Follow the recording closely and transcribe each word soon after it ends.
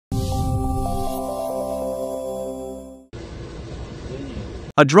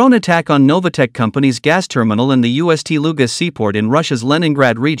A drone attack on Novatek Company's gas terminal in the Ust-Luga seaport in Russia's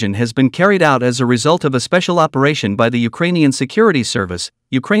Leningrad region has been carried out as a result of a special operation by the Ukrainian Security Service,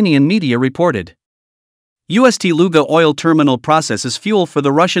 Ukrainian media reported. Ust-Luga oil terminal processes fuel for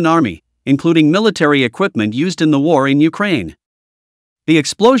the Russian army, including military equipment used in the war in Ukraine. The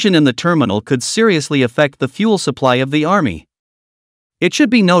explosion in the terminal could seriously affect the fuel supply of the army. It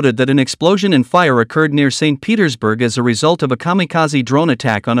should be noted that an explosion and fire occurred near St. Petersburg as a result of a kamikaze drone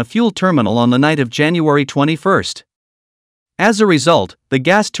attack on a fuel terminal on the night of January 21. As a result, the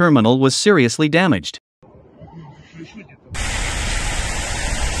gas terminal was seriously damaged.